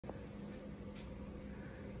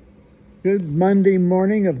Good Monday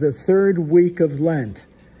morning of the third week of Lent.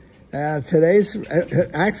 Today's,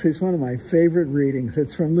 actually, it's one of my favorite readings.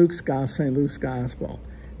 It's from Luke's Gospel,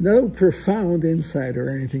 No profound insight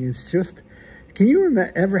or anything. It's just, can you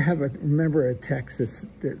remember a text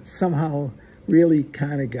that somehow really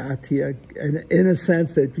kind of got to you, in a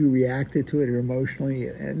sense that you reacted to it emotionally,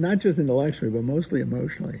 and not just intellectually, but mostly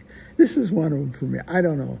emotionally? This is one of them for me. I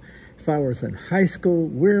don't know. If I was in high school,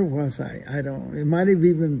 where was I? I don't know. It might have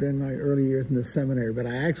even been my early years in the seminary, but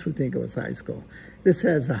I actually think it was high school. This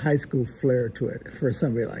has a high school flair to it for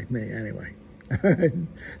somebody like me, anyway. I'm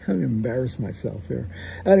embarrassed myself here.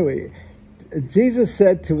 Anyway, Jesus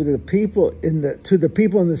said to the people in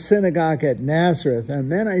the synagogue at Nazareth,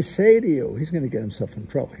 and then I say to you, he's going to get himself in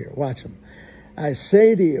trouble here. Watch him. I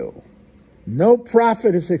say to you, no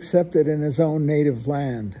prophet is accepted in his own native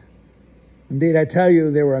land. Indeed, I tell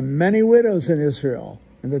you, there were many widows in Israel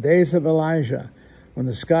in the days of Elijah, when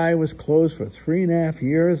the sky was closed for 3.5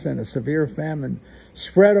 years and a severe famine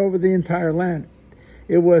spread over the entire land.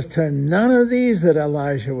 It was to none of these that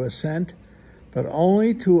Elijah was sent, but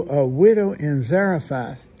only to a widow in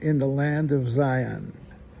Zarephath in the land of Sidon.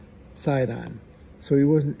 So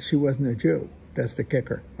she wasn't a Jew. That's the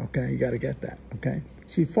kicker, okay? You got to get that, okay?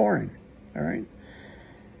 She's foreign, all right?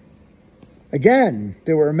 Again,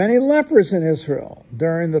 there were many lepers in Israel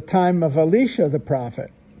during the time of Elisha the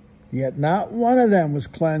prophet. Yet not one of them was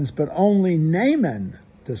cleansed, but only Naaman,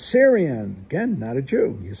 the Syrian. Again, not a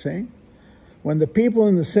Jew, you see. When the people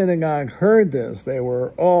in the synagogue heard this, they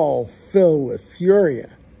were all filled with fury.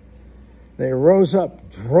 They rose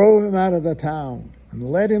up, drove him out of the town,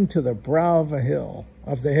 and led him to the brow of the hill.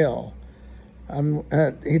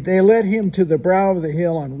 They led him to the brow of the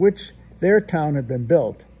hill on which their town had been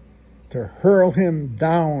built, to hurl him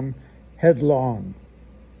down headlong.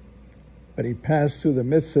 But he passed through the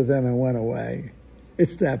midst of them and went away.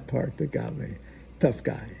 It's that part that got me. Tough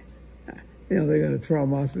guy. You know, they're going to throw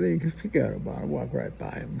him off. They can forget about it, walk right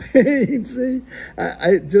by him. See,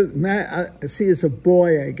 I see as a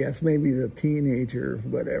boy, I guess, maybe the teenager or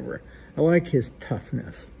whatever, I like his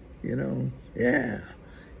toughness, you know. Yeah.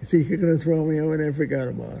 You think you're going to throw me over there? Forget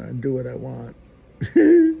about it. I do what I want.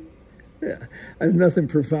 Yeah, there's nothing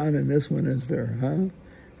profound in this one, is there, huh?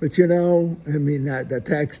 But you know, I mean, not the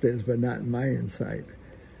text is, but not in my insight.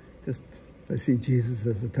 Just, I see Jesus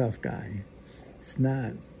as a tough guy. It's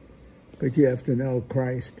not. But you have to know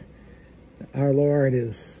Christ, our Lord,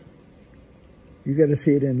 is, you got to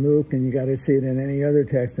see it in Luke, and you got to see it in any other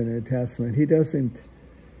text in the New Testament. He doesn't,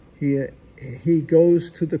 he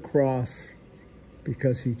goes to the cross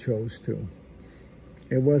because he chose to.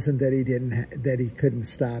 It wasn't that he couldn't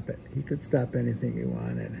stop it. He could stop anything he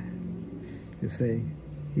wanted. You see,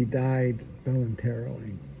 he died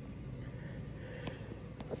voluntarily.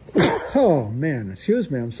 Oh man,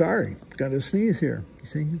 excuse me, I'm sorry. Got to sneeze here, you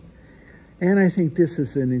see? And I think this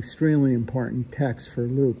is an extremely important text for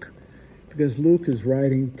Luke, because Luke is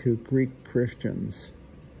writing to Greek Christians.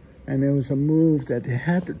 And there was a move that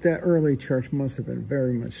that early church must have been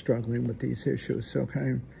very much struggling with these issues,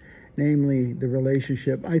 okay? Namely, the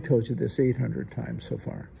relationship. I told you this 800 times so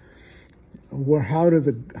far. Well, how does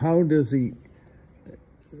the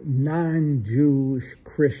non-Jewish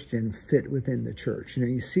Christian fit within the church? You know,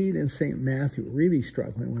 you see it in St. Matthew, really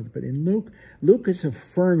struggling with it. But in Luke, Luke is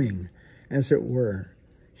affirming, as it were,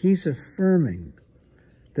 he's affirming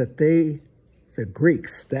that the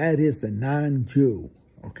Greeks, that is the non-Jew,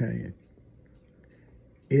 okay,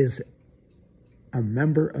 is a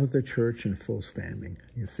member of the church in full standing.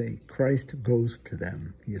 You see, Christ goes to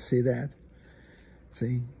them. You see that?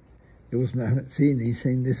 See? It was not, see, and he's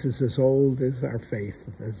saying this is as old as our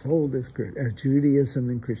faith, as old as Judaism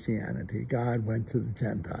and Christianity. God went to the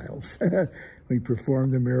Gentiles. We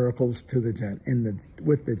performed the miracles to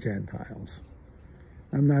with the Gentiles.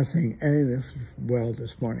 I'm not saying any of this well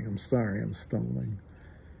this morning. I'm sorry, I'm stumbling.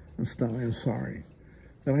 I'm sorry.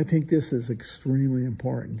 But I think this is extremely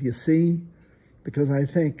important. Do you see? Because I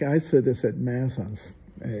think, I've said this at Mass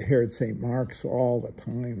here at St. Mark's all the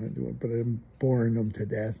time, but I'm boring them to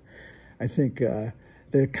death. I think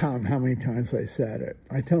they count how many times I said it.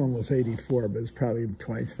 I tell them it was 84, but it's probably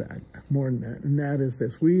twice that, more than that. And that is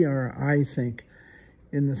this: we are, I think,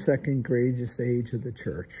 in the second greatest age of the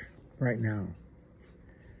church right now.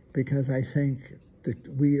 Because I think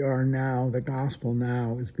that we are now, the gospel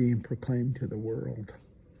now is being proclaimed to the world.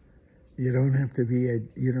 You don't have to be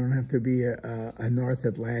a North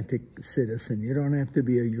Atlantic citizen. You don't have to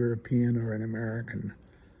be a European or an American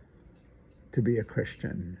to be a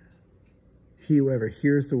Christian. Whoever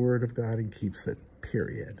hears the word of God and keeps it,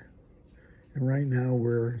 period. And right now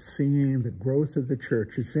we're seeing the growth of the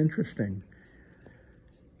church. It's interesting.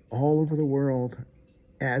 all over the world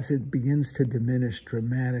as it begins to diminish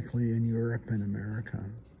dramatically in Europe and America,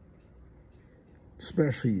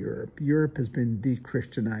 especially Europe. Europe has been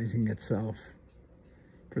de-Christianizing itself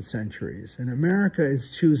for centuries, and America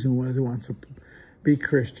is choosing whether it wants to be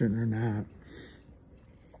Christian or not.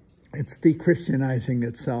 It's de-Christianizing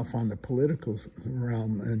itself on the political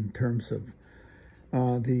realm in terms of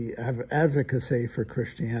the advocacy for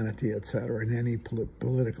Christianity, etc. In any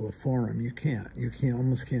political forum. You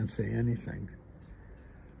almost can't say anything.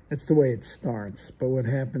 That's the way it starts. But what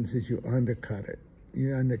happens is you undercut it.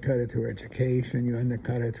 You undercut it through education. You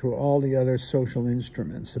undercut it through all the other social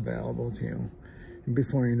instruments available to you. And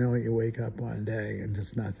before you know it, you wake up one day and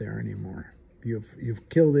it's not there anymore. You've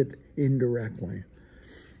killed it indirectly.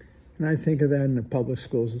 And I think of that in the public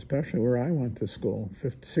schools, especially where I went to school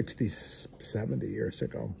 50, 60, 70 years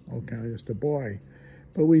ago. Okay, I was just a boy.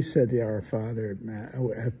 But we said the Our Father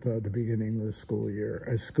at the beginning of the school year,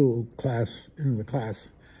 the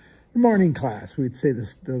morning class. We'd say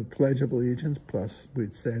the Pledge of Allegiance, plus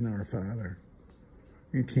we'd say an Our Father.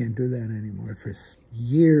 You can't do that anymore. For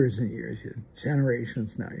years and years,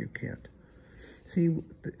 generations now, you can't. See,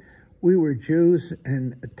 we were Jews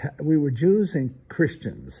and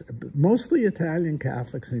Christians, mostly Italian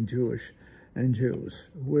Catholics and Jews,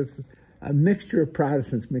 with a mixture of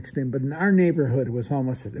Protestants mixed in. But in our neighborhood, it was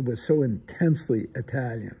so intensely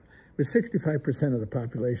Italian. It was 65% of the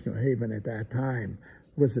population of Haven at that time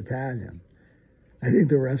was Italian. I think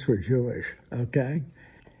the rest were Jewish. Okay,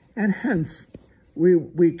 and hence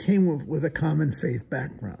we came with a common faith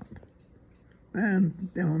background. And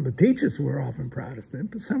the teachers were often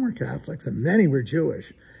Protestant, but some were Catholics, and many were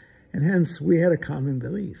Jewish. And hence, we had a common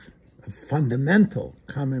belief, a fundamental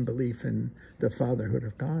common belief in the fatherhood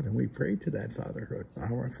of God. And we prayed to that fatherhood,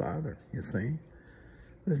 our Father, you see. There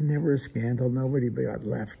was never a scandal. Nobody got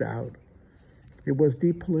left out. It was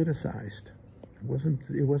depoliticized. It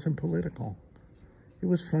wasn't political. It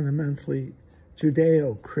was fundamentally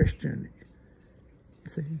Judeo-Christian,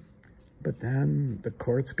 see. But then the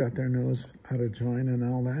courts got their nose out of joint and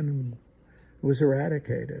all that, and it was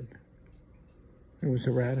eradicated. It was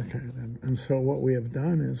eradicated. And so what we have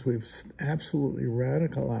done is we've absolutely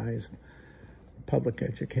radicalized public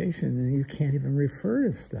education, and you can't even refer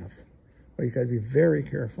to stuff. Or you got to be very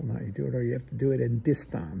careful how you do it, or you have to do it in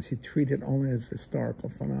distance. You treat it only as historical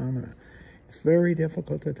phenomena. It's very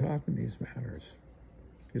difficult to talk in these matters.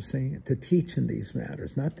 You're saying to teach in these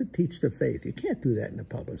matters, not to teach the faith. You can't do that in the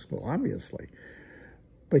public school, obviously.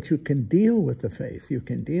 But you can deal with the faith. You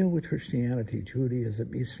can deal with Christianity,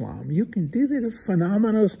 Judaism, Islam. You can deal with the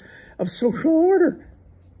phenomena of social order.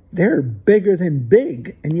 They're bigger than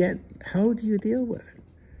big, and yet how do you deal with it?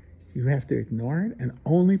 You have to ignore it and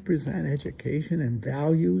only present education and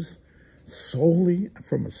values solely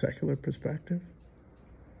from a secular perspective?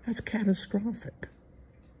 That's catastrophic.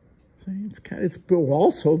 It's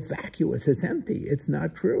also vacuous. It's empty. It's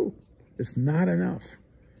not true. It's not enough.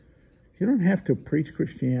 You don't have to preach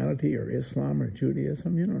Christianity or Islam or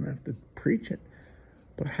Judaism. You don't have to preach it.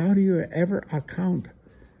 But how do you ever account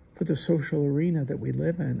for the social arena that we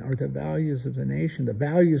live in, or the values of the nation, the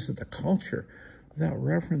values of the culture, without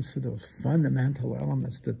reference to those fundamental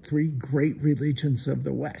elements, the three great religions of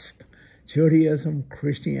the West: Judaism,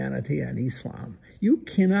 Christianity, and Islam? You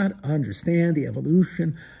cannot understand the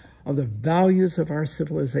evolution of the values of our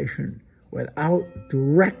civilization without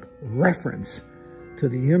direct reference to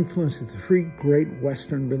the influence that the three great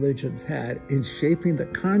Western religions had in shaping the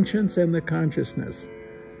conscience and the consciousness,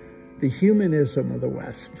 the humanism of the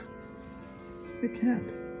West. You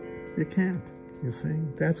can't. You can't, you see?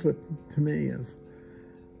 That's what, to me, is,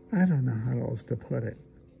 I don't know how else to put it.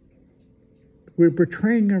 We're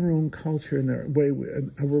betraying our own culture in a way.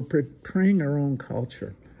 We're betraying our own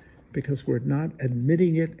culture because we're not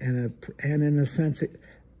admitting it and in a sense,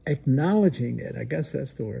 acknowledging it. I guess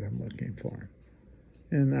that's the word I'm looking for.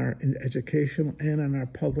 In our educational and in our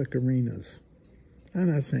public arenas.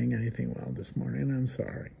 I'm not saying anything well this morning, I'm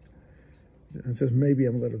sorry. It's just maybe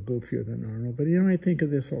I'm a little goofier than normal, but I think of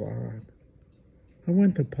this a lot. I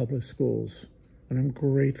went to public schools, and I'm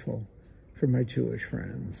grateful for my Jewish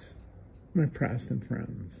friends, my Protestant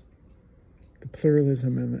friends, the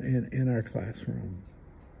pluralism in our classroom,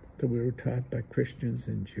 that we were taught by Christians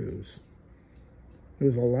and Jews. It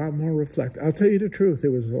was a lot more reflective. I'll tell you the truth, it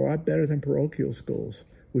was a lot better than parochial schools,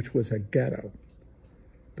 which was a ghetto.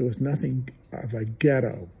 There was nothing of a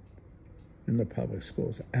ghetto in the public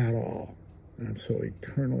schools at all. And I'm so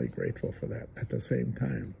eternally grateful for that. At the same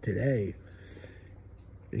time, today,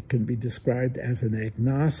 it can be described as an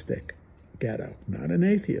agnostic ghetto, not an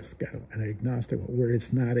atheist ghetto, an agnostic, where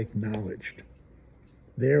it's not acknowledged.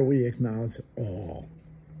 There we acknowledge all.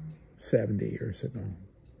 70 years ago.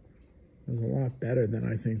 It was a lot better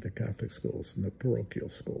than I think the Catholic schools and the parochial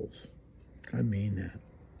schools. I mean that.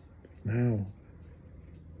 Now,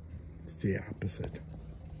 it's the opposite.